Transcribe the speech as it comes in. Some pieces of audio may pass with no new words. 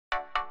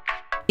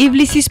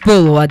ივლისის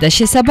ბოლოა და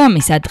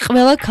შესაბამისად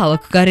ყველა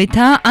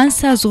ქალაქგარეთაა ან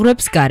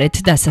საზღვრებს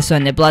გარეთ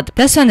დასასვენებლად.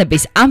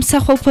 დასვენების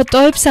ამსახველ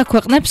ფოტოებს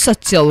აქვეყნებს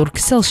სოციალურ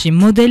ქსელში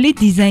მოდელი,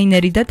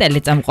 დიზაინერი და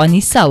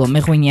ტელეწამყვანი სალომე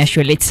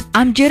ღვინიაშვილიც.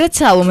 ამჯერად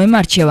სალომემ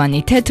არჩევანი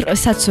თეთრ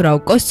საცურაო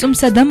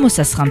კოსტუმსა და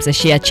მოსასხამზე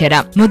შეაჩერა.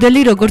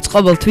 მოდელი როგორც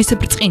ყოველთვის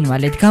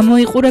ბრწყინვალედ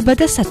გამოიყურება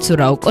და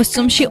საცურაო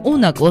კოსტუმში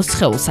უნაკლოს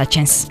სხეულს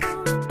აჩენს.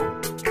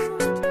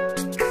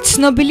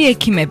 ცნობილი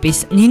ექიმების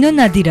ნინო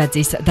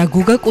ნადირაძის და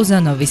გუგა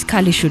კუზანოვის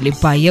ქალიშვილი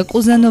ბაია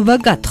კუზანოვა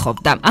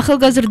გათხოვდა.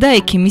 ახალგაზრდა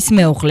ექიმის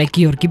მეუღლე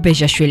გიორგი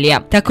ბეჟაშვილია.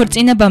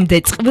 დაქორწინებამდე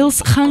წყვილს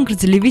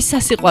ხანგრძლივი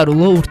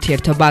სასიყვარულო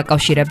ურთიერთობა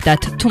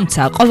აკავშირებდათ,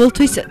 თუმცა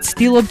ყოველთვის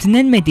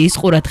ცდილობდნენ მედიის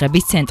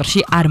ყურადღების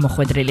ცენტრში არ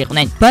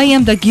მოხვედრილიყვნენ.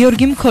 ბაიამ და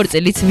გიორგიმ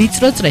ქორწილიც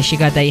ვიწრო წრეში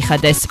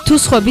გადაიხადეს. თუ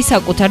სხვები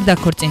საკუთარ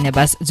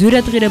დაქორწინებას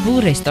ძვირადღირებულ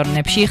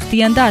რესტორნებში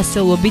იხდიან და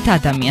ასეულობით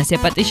ადამიანს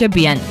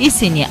ეპატიჟებიან,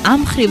 ისინი ამ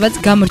მხრივაც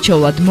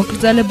გამორჩეულად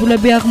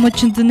მოკრძალებულები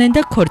აღმოჩნდნენ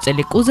და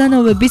ქორწილი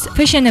კუზანოვების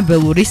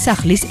ფეშენებელური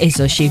სახლის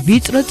ეზოში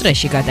ვიწრო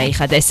წრეში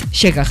გადაიხადეს.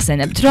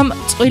 შეგახსენებთ, რომ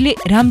წყვილი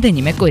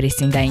რამდენიმე კვირის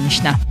წინ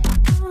დაინიშნა.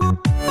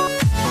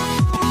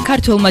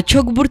 ქართულმა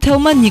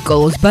ჩოგბურთელმა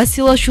ნიკოლოზ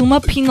ბასილაშვილმა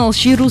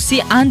ფინალში რუსი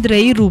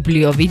ანდრეი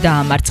რუბლიოვი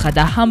დაამარცხა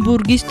და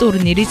ჰამბურგის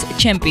ტურნირის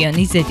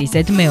ჩემპიონი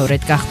ზედიზედ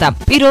მეორედ გახდა.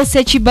 პირველ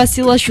სეტში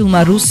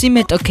ბასილაშვილმა რუსი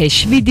მეტოქე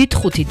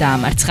 7-5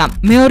 დაამარცხა.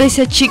 მეორე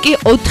სეტში კი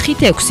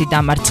 4-6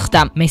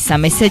 დამარცხდა.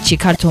 მესამე სეტში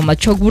ქართულმა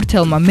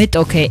ჩოგბურთელმა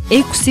მეტოქე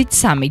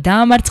 6-3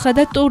 დაამარცხა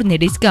და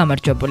ტურნირის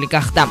გამარჯვებული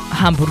გახდა.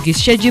 ჰამბურგის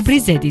შეჯიბრი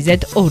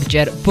ზედიზედ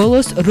ორჯერ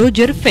ბოლოს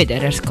როჯერ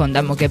ფედერერს ჰქონდა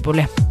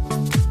მოგებული.